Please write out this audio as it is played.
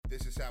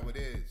how it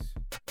is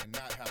and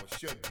not how it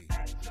should be.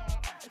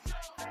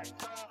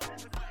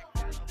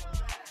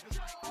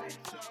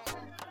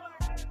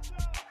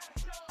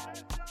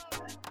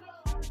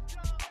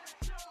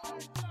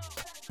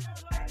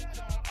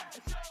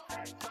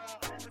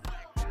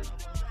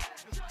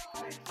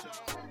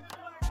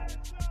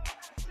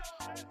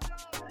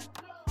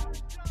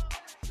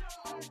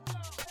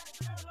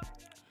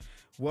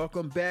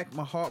 Welcome back,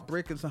 my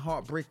heartbreakers and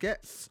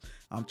heartbreakettes.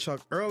 I'm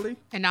Chuck Early.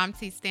 And I'm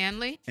T.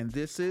 Stanley. And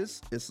this is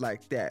It's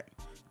Like That.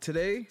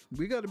 Today,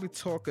 we're going to be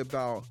talking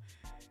about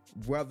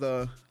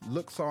whether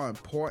looks are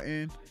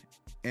important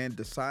in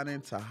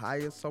deciding to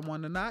hire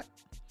someone or not.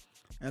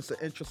 And it's an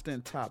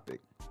interesting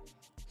topic.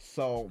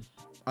 So,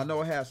 I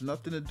know it has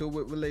nothing to do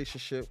with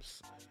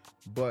relationships,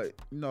 but,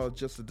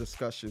 just a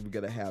discussion we're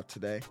going to have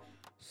today.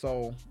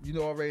 So,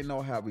 already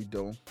know how we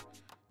do.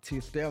 T.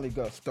 Stanley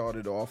got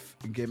started off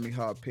and gave me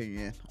her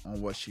opinion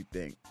on what she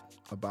think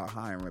about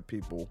hiring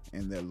people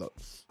and their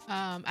looks.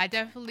 I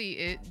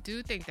definitely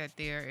do think that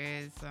there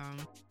is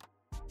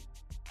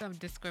some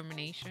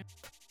discrimination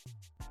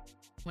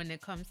when it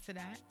comes to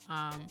that.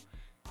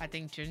 I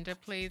think gender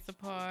plays a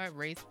part,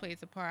 race plays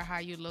a part, how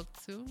you look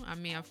too. I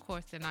mean, of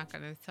course, they're not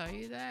going to tell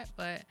you that,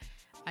 but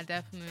I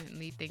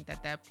definitely think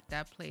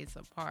that plays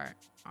a part.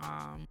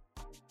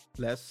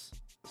 Let's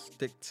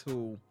stick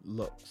to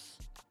looks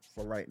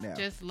for right now.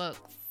 Just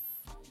looks.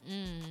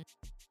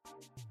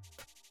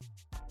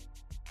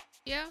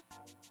 Yeah,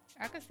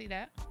 I can see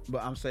that.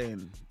 But I'm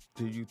saying,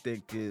 do you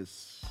think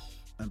it's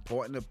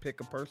important to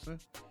pick a person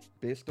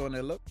based on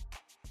their look?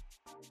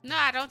 No,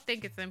 I don't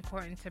think it's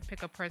important to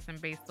pick a person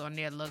based on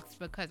their looks,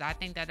 because I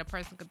think that a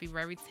person could be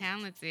very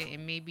talented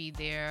and maybe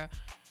they're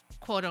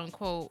quote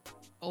unquote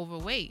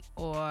overweight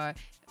or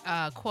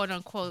quote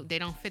unquote they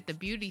don't fit the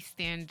beauty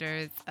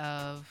standards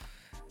of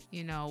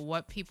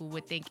what people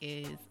would think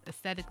is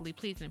aesthetically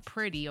pleasing,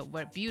 pretty, or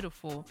what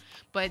beautiful.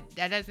 But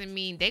that doesn't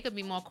mean they could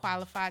be more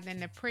qualified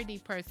than the pretty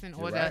person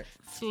or the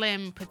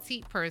slim,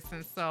 petite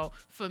person. So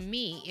for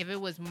me, if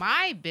it was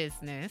my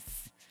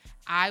business,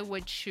 I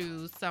would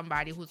choose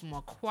somebody who's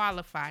more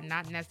qualified,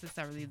 not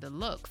necessarily the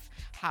looks.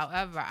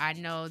 However, I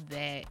know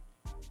that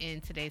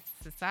in today's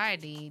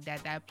society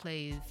that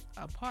plays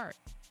a part.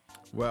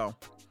 Well,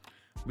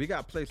 we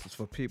got places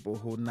for people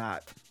who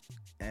not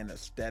and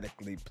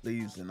aesthetically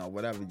pleasing or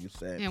whatever you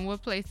say. And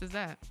what place is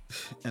that?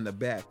 In the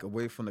back,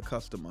 away from the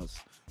customers,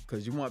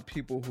 because you want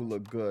people who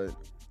look good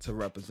to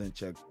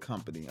represent your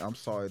company. I'm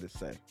sorry to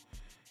say.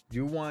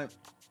 You want,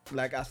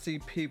 I see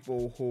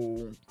people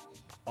who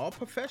are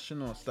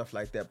professional and stuff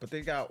like that, but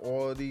they got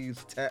all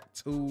these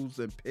tattoos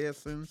and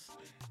piercings,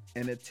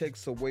 and it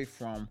takes away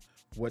from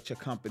what your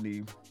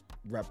company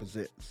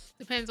represents.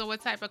 Depends on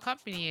what type of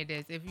company it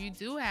is. If you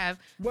do have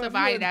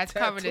somebody that's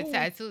covered in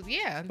tattoos,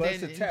 but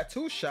it's a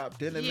tattoo shop,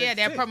 then it makes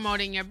they're sense.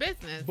 Promoting your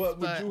business. But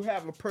would you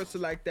have a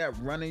person like that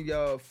running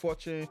your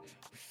Fortune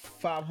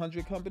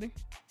 500 company?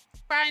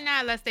 Probably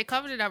not, unless they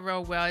covered it up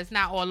real well. It's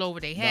not all over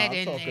their head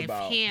and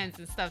hands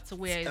and stuff to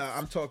where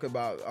I'm talking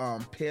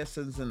about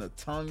piercings in the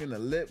tongue and the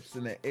lips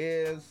and the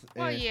ears.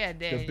 Well, and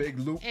the big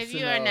loops. If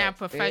you're in that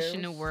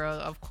professional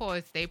world, of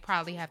course, they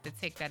probably have to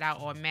take that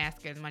out or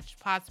mask it as much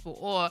as possible.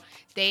 Or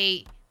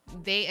they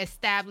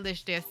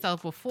establish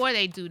themselves before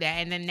they do that,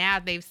 and then now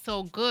they've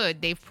so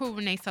good, they've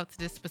proven themselves to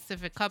this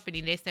specific company.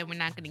 They said we're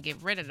not going to get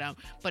rid of them.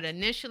 But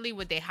initially,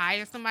 would they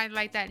hire somebody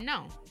like that?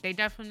 No, they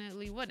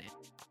definitely wouldn't.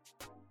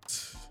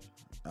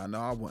 I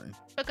know I wouldn't.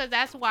 Because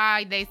that's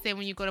why they say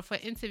when you go for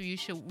interview,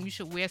 you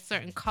should wear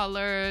certain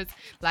colors.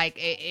 Like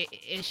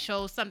it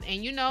shows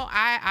something. And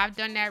I've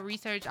done that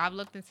research. I've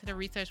looked into the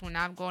research when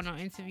I've gone on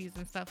interviews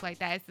and stuff like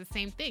that. It's the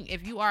same thing.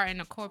 If you are in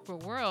a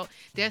corporate world,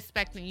 they're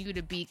expecting you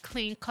to be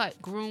clean cut,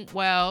 groomed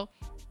well,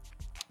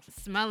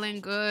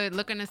 smelling good,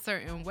 looking a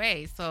certain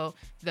way. So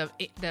the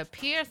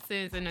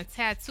piercings and the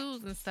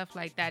tattoos and stuff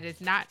like that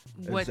is not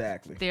what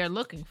they're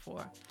looking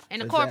for in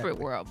the corporate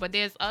world. But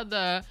there's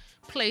other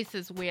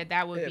places where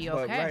that would be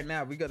okay. But right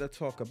now we got to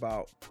talk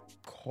about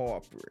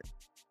corporate,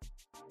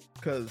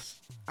 because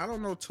I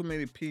don't know too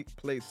many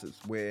places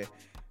where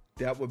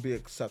that would be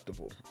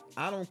acceptable.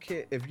 I don't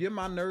care if you're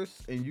my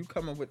nurse and you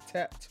coming with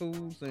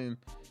tattoos and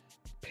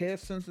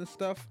piercings and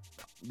stuff.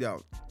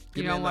 Yo,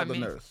 give me another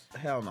nurse.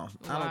 Hell no. Wow.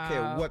 I don't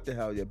care what the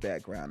hell your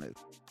background is.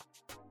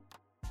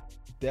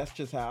 That's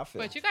just how I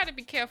feel. But you got to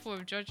be careful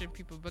of judging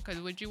people, because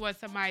would you want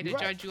somebody to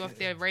judge you off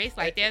their race?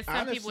 Like, there's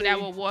some people that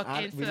will walk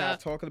into... We're not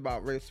talking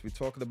about race. We're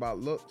talking about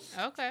looks.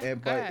 Okay,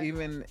 but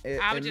even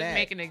I was just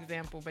making an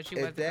example, but you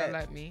wasn't going to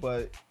let me.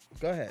 But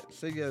go ahead.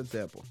 Say your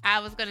example. I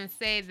was going to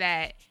say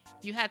that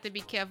you have to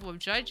be careful of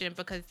judging,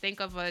 because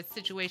think of a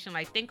situation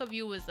like, think of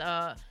you as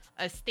a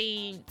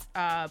esteemed,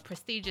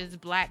 prestigious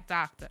black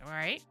doctor,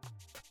 right?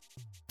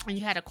 And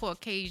you had a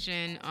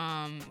Caucasian,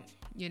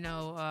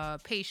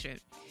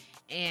 patient.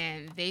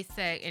 And they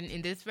said,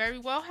 and this very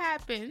well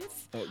happens.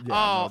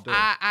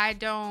 I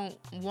don't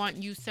want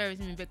you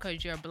servicing me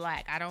because you're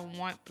black. I don't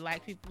want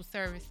black people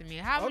servicing me.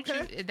 How would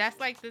you?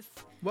 That's like this.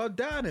 Well,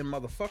 die then,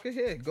 motherfucker.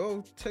 Here,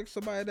 go take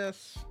somebody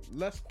that's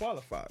less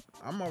qualified.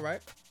 I'm all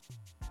right.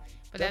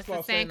 But that's what the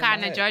I'm saying same in my kind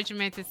of head.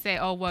 judgment to say,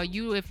 oh, well,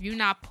 if you're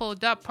not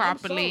pulled up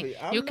properly, sorry,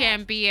 I'm you not.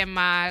 can't be in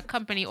my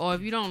company, or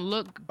if you don't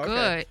look Okay.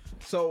 good.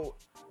 So,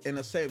 in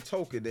the same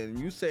token, then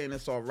you saying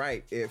it's all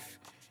right if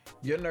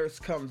your nurse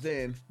comes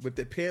in with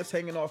their pants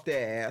hanging off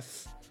their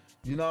ass,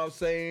 you know what I'm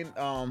saying?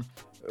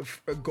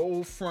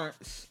 Gold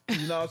fronts,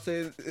 you know what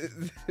I'm saying?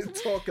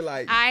 Talking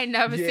like, I ain't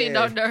never seen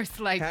no yeah, nurse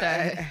like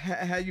that.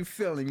 How you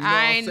feeling? You know I what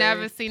I'm ain't saying?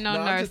 never seen no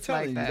I'm nurse just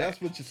telling like you, that.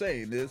 that's what you're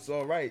saying. It's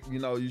all right. You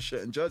know, you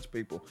shouldn't judge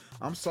people.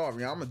 I'm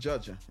sorry, I'm a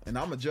judger, and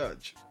I'm a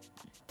judge.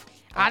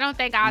 I don't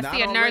think I'll Not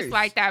see a on nurse race.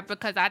 like that,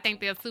 because I think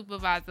their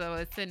supervisor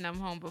will send them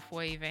home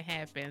before it even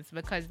happens,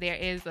 because there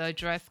is a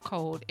dress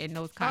code in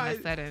those kind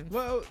of settings.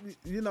 Well,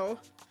 you know,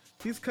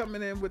 he's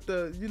coming in with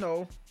the, you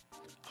know,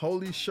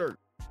 holy shirt,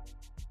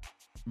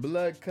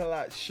 blood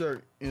clot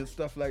shirt and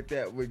stuff like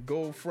that with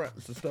gold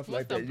fronts and stuff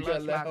like What's that. a You gotta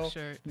blood let clot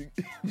him,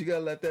 shirt? you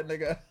gotta let that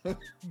nigga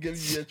give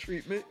you your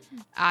treatment.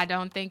 I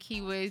don't think he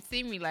would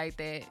see me like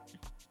that.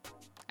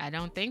 I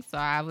don't think so.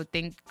 I would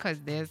think, because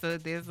there's a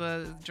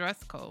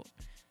dress code.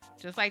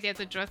 Just like there's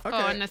a dress code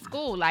Okay. in the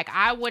school. Like,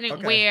 I wouldn't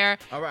Okay. wear.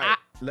 All right,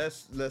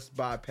 let's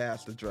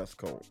bypass the dress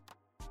code.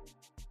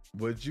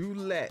 Would you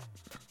let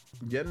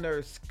your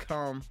nurse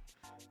come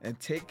and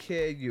take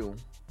care of you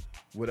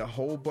with a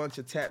whole bunch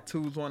of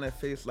tattoos on their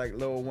face like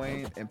Lil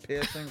Wayne and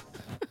piercings?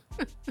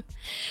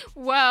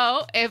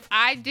 Well, if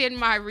I did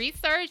my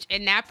research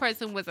and that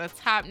person was a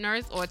top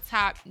nurse or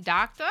top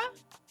doctor,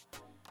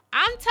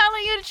 I'm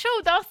telling you the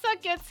truth. Don't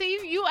suck your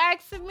teeth. You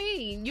asking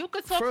me. You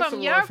could talk First from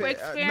of your all,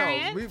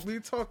 experience. we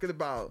talking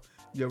about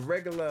your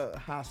regular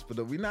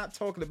hospital. We're not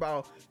talking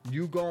about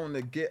you going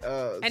to get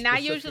a And I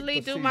specific usually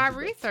do my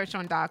procedure research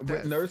on doctors.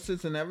 with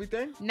nurses and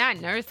everything. Not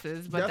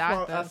nurses, but That's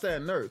doctors. why I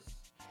said nurse.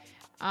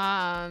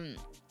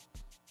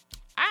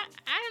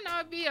 I don't know,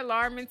 it'd be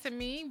alarming to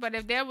me, but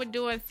if they were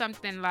doing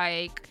something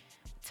like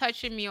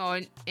touching me or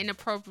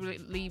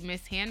inappropriately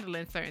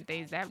mishandling certain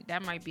things,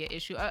 that might be an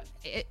issue.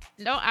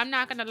 No, I'm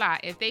not gonna lie.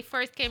 If they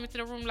first came into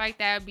the room like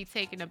that, I'd be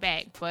taken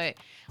aback. But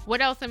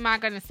what else am I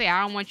gonna say?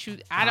 I don't want you.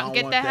 I don't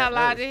get want the that hell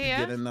out of nurse. here.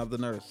 Get another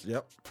nurse.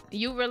 Yep.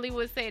 You really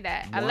would say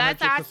that,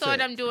 unless I saw 100%.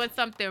 them doing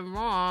something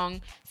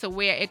wrong to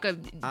where it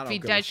could I don't be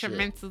give a shit.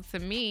 detrimental to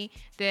me.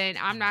 Then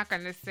I'm not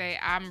gonna say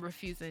I'm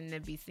refusing to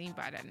be seen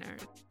by that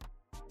nurse.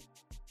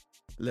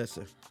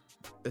 Listen,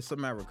 it's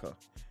America,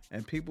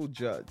 and people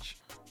judge.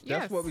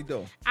 Yes. That's what we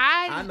do.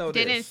 I know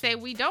didn't this. say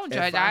we don't If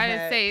judge. I I didn't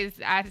had- say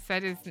I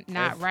said it's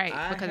not If right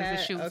I because of the had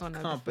shoes a on the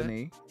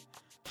company,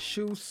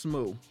 Shoe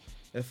Smooth.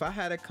 If I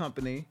had a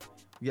company,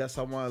 yes,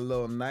 I want a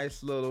little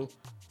nice little,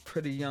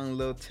 pretty young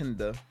little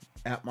Tinder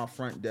at my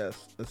front desk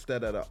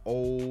instead of the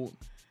old,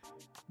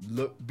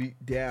 look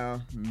beat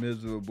down,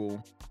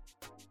 miserable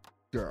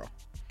girl.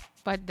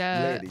 But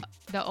Lady.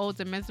 the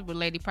older miserable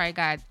lady probably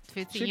got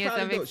 15 She years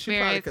probably of she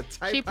probably experience. could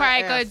type She her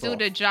probably ass could do off.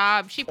 the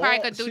job. She probably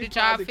Or could do she the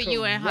job probably for you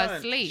could in her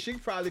run- sleep. She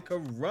probably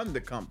could run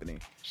the company.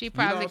 She You know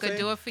probably what I'm could saying?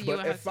 do it for you But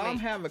in her if I'm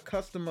sleep. having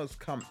customers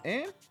come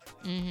in,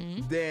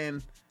 Mm-hmm.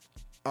 then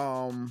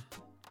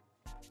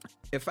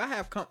if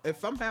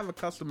I'm having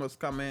customers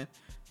come in,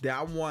 then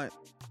I want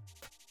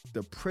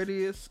the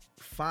prettiest,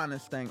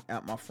 finest thing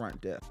at my front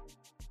desk.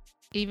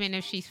 Even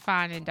if she's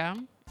fine and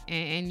dumb,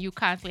 and you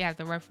constantly have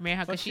to reprimand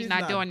her But because she's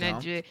not doing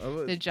dumb.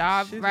 the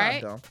job She's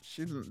right. Not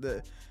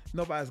dumb.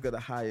 Nobody's gonna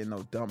hire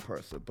no dumb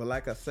person. But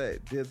like I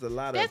said, there's a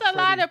lot There's of a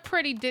lot of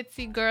pretty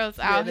ditzy girls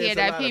out there's here a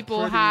that lot of people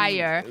pretty,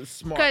 hire.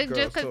 smart Cause girls,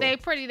 just because too. they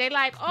pretty, they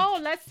like, oh,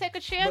 let's take a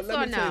chance let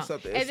me on tell you them.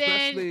 something, And then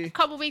especially- a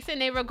couple weeks and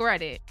they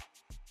regret it.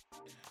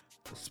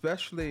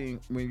 Especially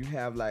when you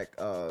have like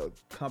a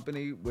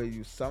company where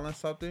you selling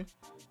something.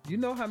 You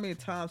know how many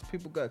times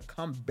people gotta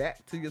come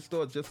back to your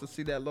store just to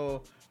see that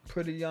little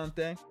pretty young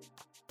thing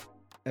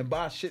and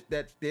buy shit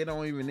that they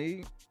don't even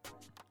need?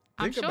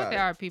 I'm Think sure about there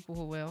it. are people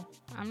who will.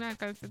 I'm not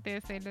gonna sit there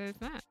and say that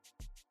it's not.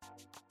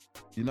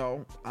 You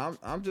know,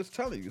 I'm just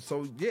telling you.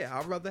 So yeah,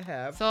 I'd rather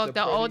have. So if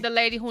the pretty- older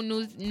lady who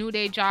knew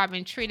their job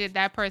and treated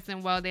that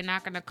person well, they're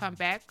not gonna come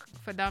back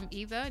for them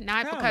either.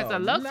 Not Hell because no,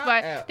 of looks, not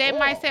but at they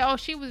might all. say, "Oh,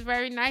 she was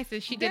very nice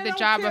and she They did the don't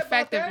job care about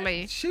that.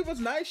 effectively." She was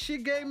nice. She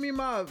gave me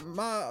my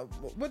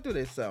what do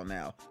they sell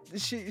now?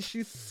 She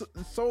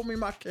sold me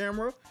my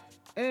camera,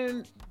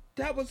 and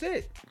that was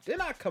it. They're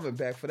not coming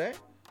back for that.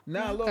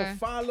 Now a little Okay.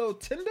 fine little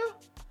Tinder.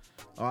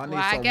 Oh, I need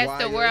Well, I some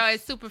guess the world wires.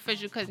 is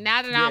superficial because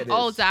now that Yeah, I'm it is.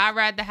 older, I'd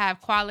rather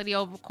have quality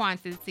over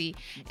quantity.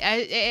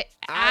 I'd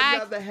I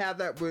rather have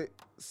that with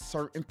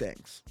certain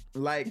things.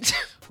 Like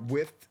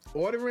with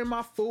ordering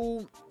my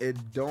food, it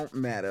don't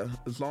matter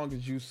as long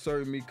as you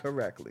serve me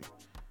correctly.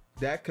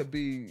 That could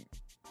be,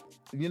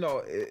 you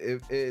know,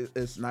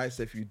 it's nice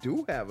if you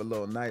do have a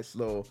nice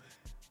little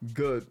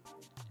good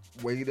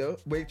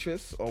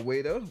waitress or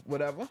waiter,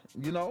 whatever,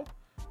 you know.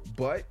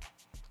 But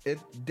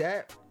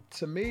that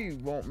to me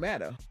won't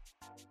matter.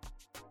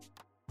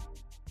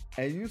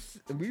 And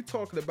we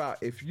talking about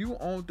if you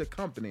own the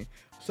company,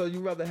 so you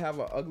rather have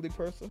an ugly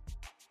person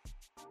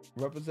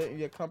representing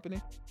your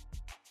company,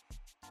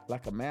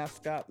 like a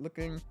mascot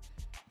looking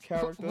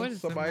character. What does a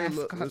Somebody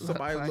mascot look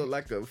somebody like? look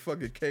like a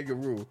fucking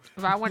kangaroo.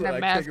 If I want a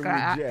Look like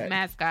Kangaroo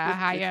mascot, I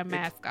hire a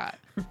mascot.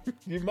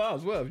 You might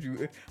as well if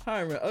you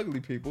hiring ugly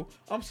people.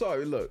 I'm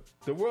sorry, look,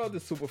 the world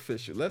is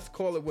superficial. Let's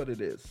call it what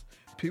it is.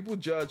 People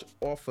judge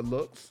off of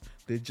looks.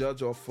 They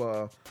judge off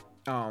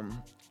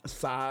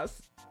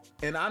size.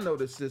 And I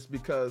notice this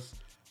because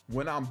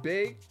when I'm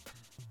big,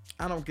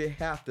 I don't get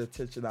half the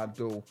attention I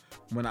do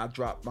when I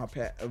drop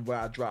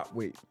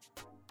weight.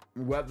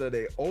 Whether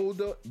they're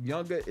older,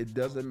 younger, it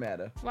doesn't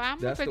matter. Well, I'm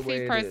That's a the way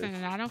petite it person, is.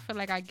 and I don't feel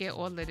like I get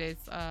all of this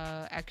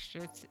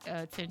extra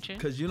attention.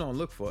 Because you don't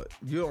look for it.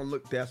 You don't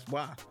look. That's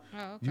why.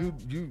 Oh,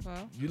 okay.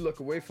 Well. You look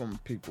away from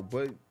people.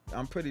 But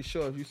I'm pretty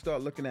sure if you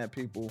start looking at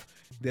people,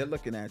 they're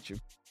looking at you.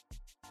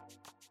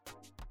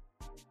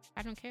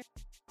 I don't care.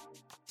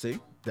 See,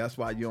 that's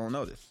why you don't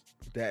notice.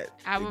 That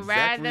I would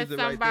exact rather reason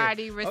right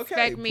somebody there. respect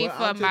Okay, me but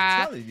for I'm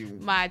just telling you,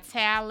 my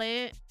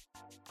talent,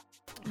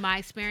 my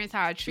experience,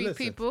 how I treat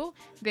Listen, people,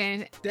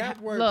 than that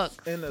works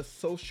looks. in a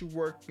social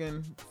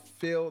working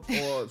field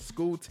or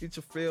school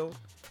teacher field.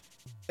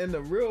 In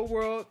the real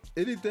world,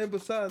 anything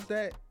besides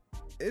that,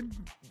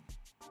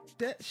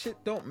 that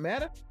shit don't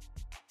matter.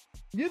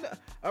 You know,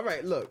 all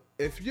right, look,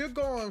 if you're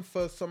going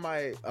for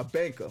somebody, a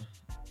banker,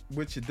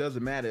 which it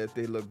doesn't matter if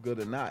they look good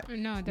or not.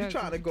 No, it you're doesn't.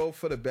 trying to go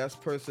for the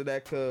best person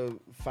that could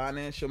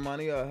finance your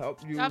money or help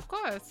you. Of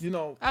course. You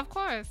know, Of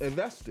course.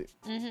 invest it.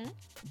 Mm-hmm.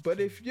 But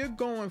if you're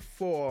going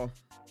for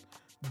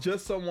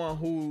just someone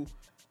who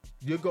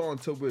you're going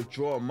to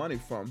withdraw money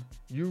from,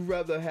 you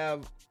rather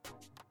have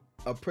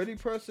a pretty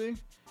person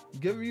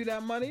giving you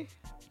that money?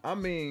 I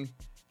mean,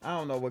 I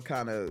don't know what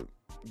kind of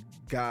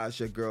guys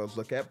your girls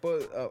look at,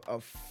 but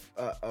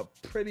a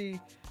pretty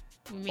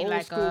You mean old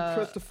like school a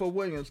Christopher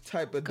Williams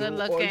type of dude,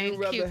 or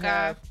good-looking, cute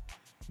guy?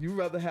 You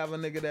rather have a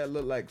nigga that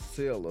look like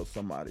Seal or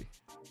somebody,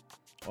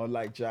 or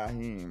like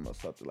Jaheim or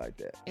something like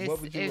that.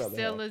 What would you If rather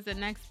still have? is the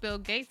next Bill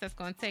Gates, that's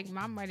gonna take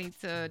my money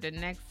to the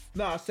next.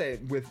 No, I say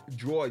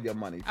withdraw your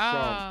money from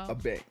a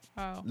bank.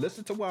 Oh,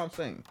 Listen to what I'm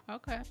saying.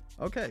 okay.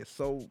 Okay,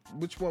 so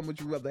which one would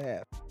you rather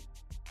have?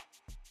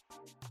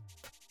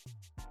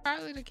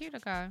 Probably the cuter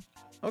guy.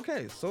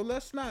 Okay, so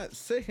let's not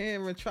sit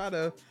here and try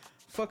to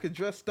fucking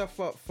dress stuff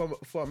up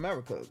for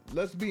America.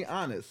 Let's be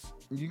honest.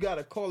 You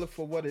gotta call it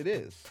for what it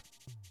is.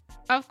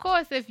 Of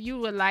course, if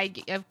you have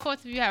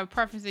a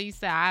preference and you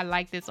say I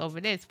like this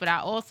over this, but I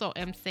also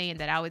am saying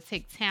that I would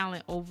take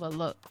talent over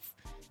looks.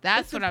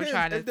 That's what I'm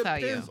trying to tell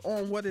you. It depends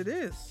on what it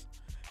is.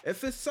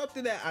 If it's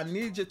something that I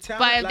need your talent,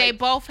 But if they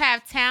both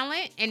have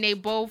talent and they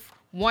both,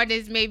 one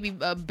is maybe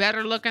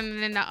better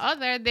looking than the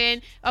other,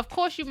 then of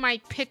course you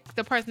might pick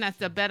the person that's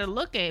the better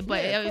looking.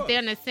 But Yeah, of if they're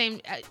in the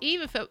same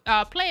even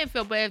playing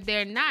field, but if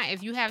they're not,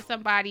 if you have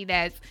somebody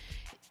that's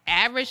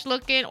average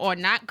looking or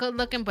not good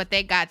looking, but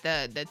they got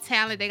the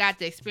talent, they got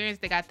the experience,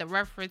 they got the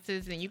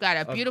references, and you got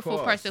a beautiful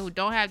person who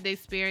don't have the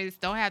experience,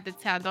 don't have the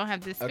talent, don't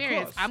have the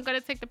experience, I'm gonna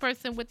take the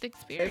person with the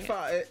experience.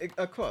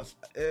 Of course,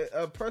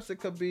 a person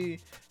could be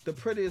the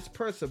prettiest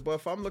person, but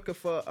if I'm looking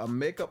for a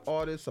makeup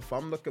artist, if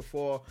I'm looking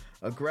for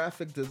a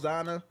graphic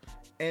designer,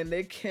 and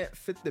they can't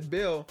fit the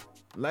bill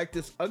like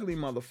this ugly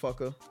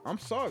motherfucker, I'm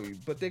sorry,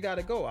 but they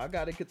gotta go. I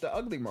gotta get the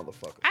ugly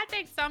motherfucker. I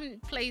think some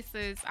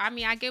places, I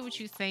mean, I get what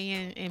you're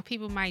saying, and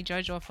people might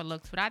judge off of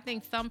looks, but I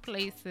think some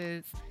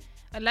places,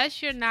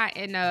 unless you're not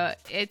in a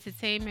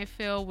entertainment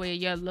field where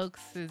your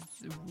looks is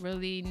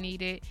really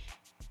needed,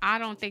 I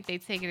don't think they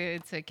take it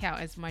into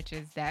account as much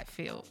as that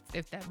field,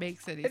 if that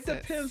makes any sense.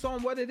 It depends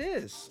on what it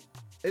is.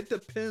 It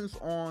depends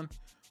on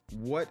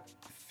what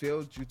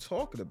field you're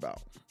talking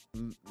about.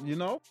 You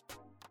know?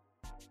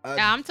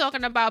 Now, I'm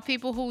talking about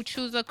people who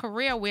choose a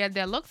career where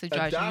their looks are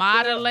judged. doctor,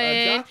 Modeling,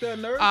 a doctor, a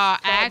nurse,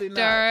 probably actor,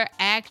 not.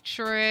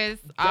 actress.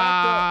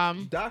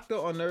 Doctor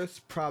or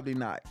nurse, probably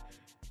not.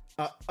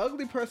 An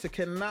ugly person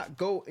cannot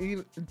go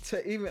even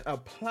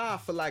apply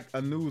for like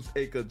a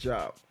newsacre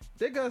job.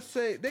 They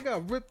gonna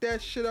rip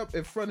that shit up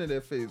in front of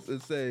their face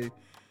and say,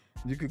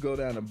 you could go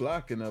down the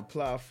block and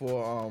apply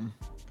for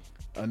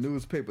a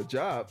newspaper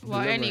job.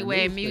 Well, delivering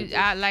anyway,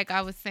 newspapers. like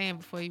I was saying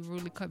before you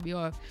really cut me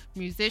off,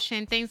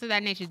 musician, things of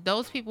that nature,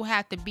 those people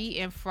have to be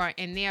in front,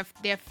 and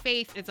their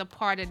face is a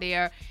part of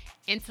their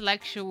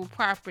intellectual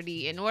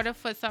property. In order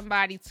for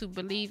somebody to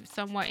believe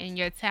somewhat in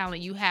your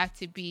talent, you have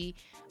to be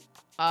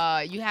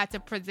you have to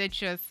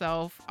present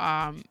yourself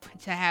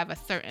to have a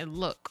certain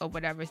look or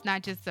whatever. It's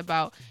not just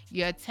about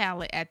your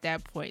talent at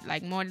that point.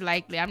 Like, more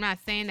likely, I'm not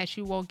saying that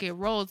you won't get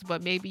roles,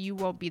 but maybe you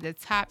won't be the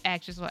top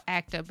actress or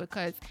actor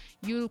because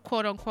you,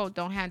 quote unquote,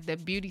 don't have the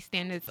beauty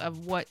standards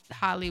of what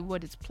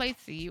Hollywood is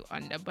placing you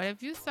under. But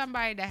if you're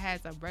somebody that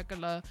has a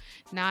regular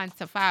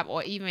 9-to-5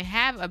 or even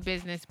have a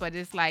business, but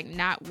it's like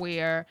not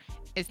where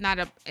it's not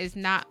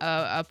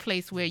a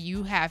place where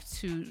you have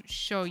to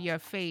show your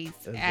face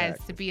as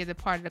to be as a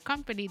part of the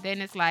company,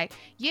 then it's like,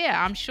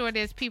 yeah, I'm sure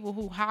there's people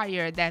who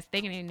hire that's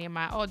thinking in their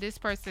mind, oh, this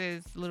person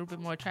is a little bit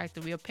more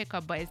attractive, we'll pick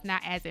up, but it's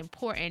not as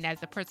important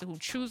as the person who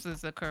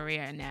chooses a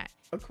career in that.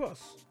 Of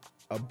course.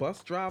 A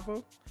bus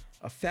driver,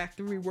 a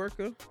factory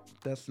worker,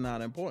 that's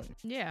not important.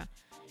 Yeah.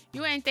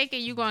 You ain't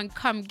thinking you gonna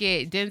come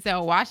get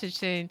Denzel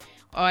Washington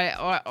or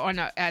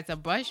as a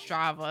bus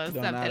driver or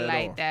No, not something at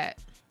like all. that.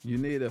 You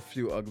need a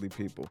few ugly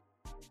people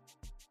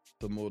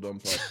to move them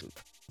places.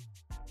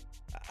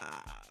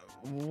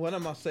 What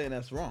am I saying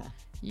that's wrong?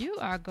 You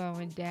are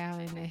going down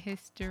in the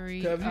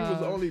history. Because if you was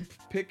of- only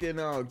picking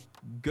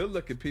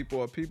good-looking people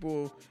or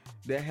people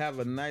that have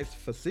a nice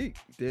physique,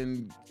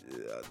 then You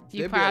there'd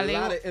be a probably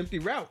lot w- of empty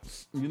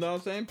routes. You know what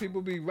I'm saying?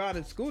 People be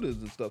riding scooters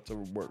and stuff to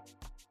work.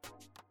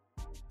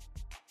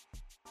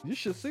 You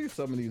should see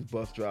some of these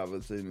bus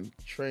drivers and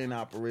train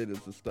operators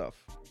and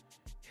stuff.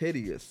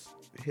 Hideous.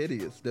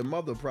 Their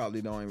mother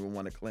probably don't even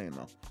want to clean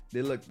them.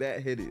 They look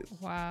that hideous.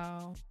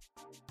 Wow.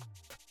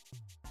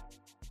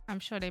 I'm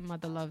sure their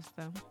mother loves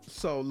them.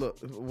 So look,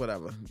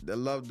 whatever. The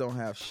love don't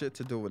have shit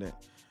to do with it.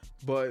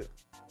 But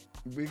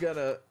we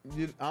gotta.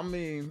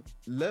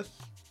 Let's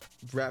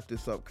wrap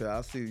this up because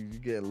I see you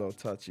getting a little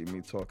touchy.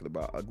 Me talking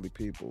about ugly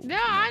people. No,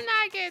 you know. I'm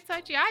not getting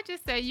touchy. I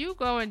just said you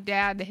going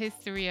down the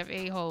history of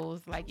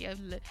a-holes. Like your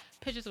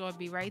picture's gonna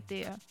be right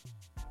there.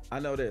 I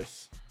know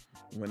this.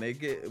 When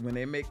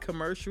they make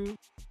commercials,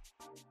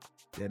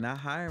 they're not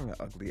hiring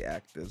ugly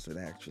actors and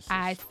actresses.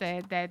 I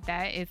said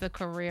that is a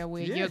career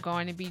where Yeah. you're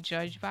going to be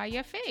judged by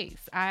your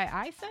face.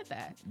 I said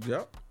that.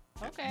 Yep.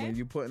 Okay. When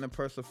you putting a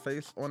person's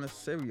face on a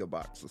cereal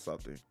box or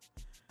something,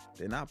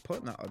 they're not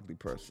putting an ugly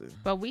person.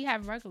 But we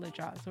have regular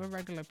jobs. We're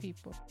regular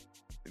people.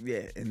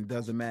 Yeah, and it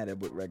doesn't matter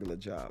with regular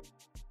jobs.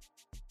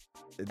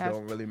 It That's-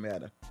 don't really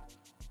matter.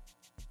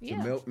 Yeah.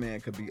 The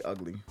milkman could be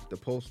ugly. The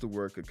postal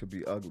worker could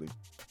be ugly.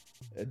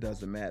 It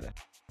doesn't matter.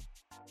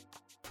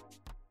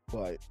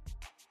 But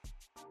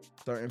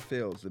certain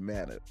fields, it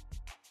matter.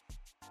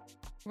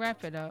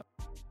 Wrap it up.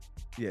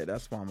 Yeah,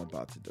 that's what I'm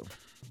about to do.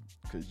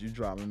 Because you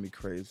driving me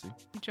crazy.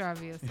 You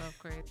driving yourself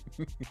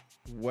crazy.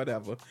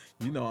 Whatever.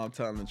 You know I'm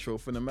telling the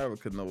truth. And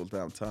America knows that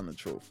I'm telling the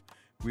truth.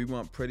 We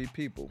want pretty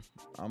people.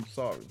 I'm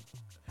sorry.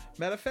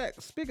 Matter of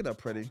fact, speaking of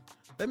pretty,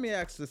 let me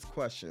ask this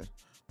question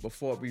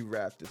before we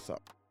wrap this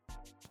up.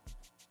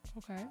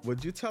 Okay.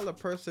 Would you tell a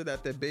person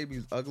that their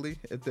baby's ugly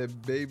if their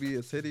baby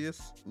is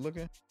hideous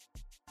looking?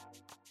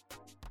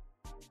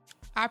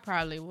 I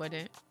probably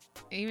wouldn't.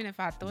 Even if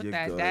I thought You're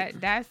that.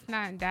 good. That's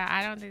not that.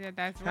 I don't think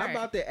that's How right.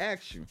 about they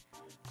ask you?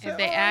 If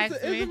they ask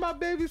me- isn't my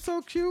baby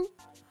so cute?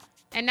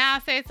 And now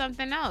I'll say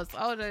something else.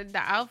 Oh, the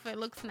outfit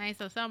looks nice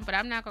or something, but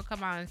I'm not gonna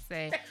come out and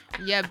say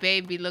your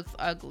baby looks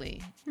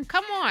ugly.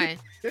 Come on,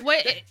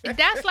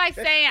 that's like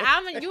saying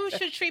you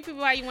should treat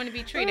people how you want to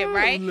be treated, Oh,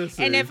 right?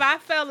 listen. And if I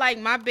felt like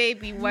my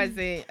baby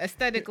wasn't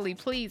aesthetically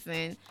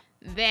pleasing,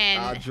 then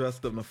I'll dress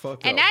them the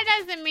fuck and up.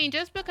 that doesn't mean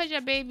just because your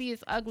baby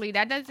is ugly,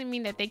 that doesn't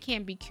mean that they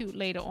can't be cute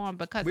later on.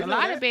 Because We a know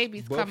lot that, of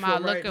babies but come for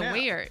out right looking now-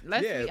 weird.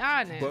 Let's Yeah, be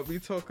honest. But we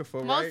talking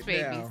for Most right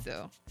babies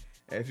now. do.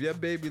 If your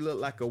baby look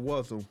like a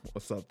wuzzle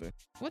or something,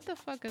 What the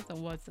fuck is a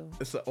wuzzle?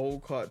 it's an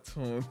old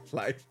cartoon.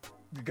 Like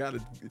you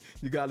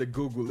gotta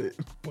Google it.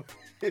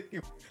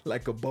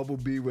 Like a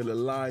bumblebee with a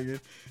lion.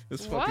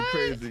 It's fucking What?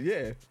 crazy.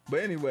 Yeah. But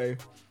anyway,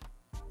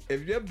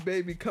 if your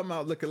baby come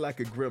out looking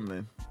like a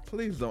gremlin,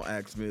 please don't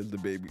ask me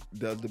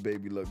does the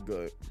baby look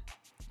good?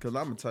 Cause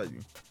I'm gonna tell you,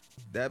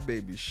 that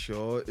baby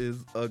sure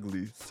is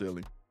ugly,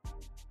 silly.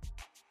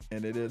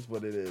 And it is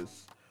what it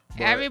is.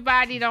 But-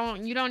 Everybody you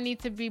don't need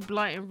to be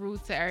blunt and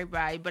rude to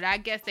everybody, but I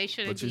guess they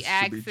shouldn't but you be should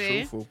asking. be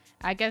truthful.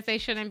 I guess they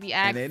shouldn't be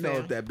And asking. they know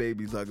if that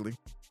baby's ugly.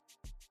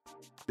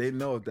 They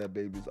know if that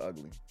baby's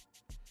ugly.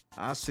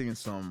 I seen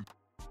some.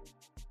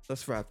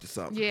 Let's wrap this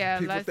up. Yeah,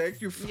 People, let's-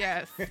 thank you for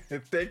yes.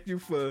 thank you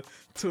for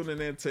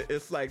tuning in to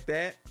It's Like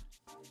That,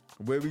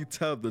 where we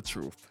tell the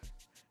truth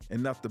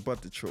and nothing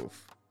but the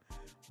truth.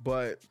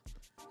 But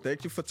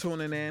thank you for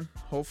tuning in.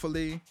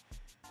 Hopefully,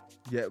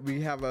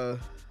 we have a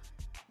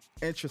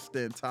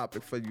interesting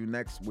topic for you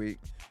next week.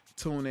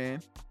 Tune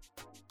in.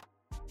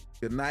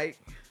 Good night,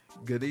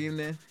 good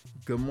evening,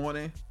 good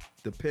morning,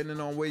 depending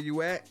on where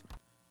you at.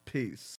 Peace.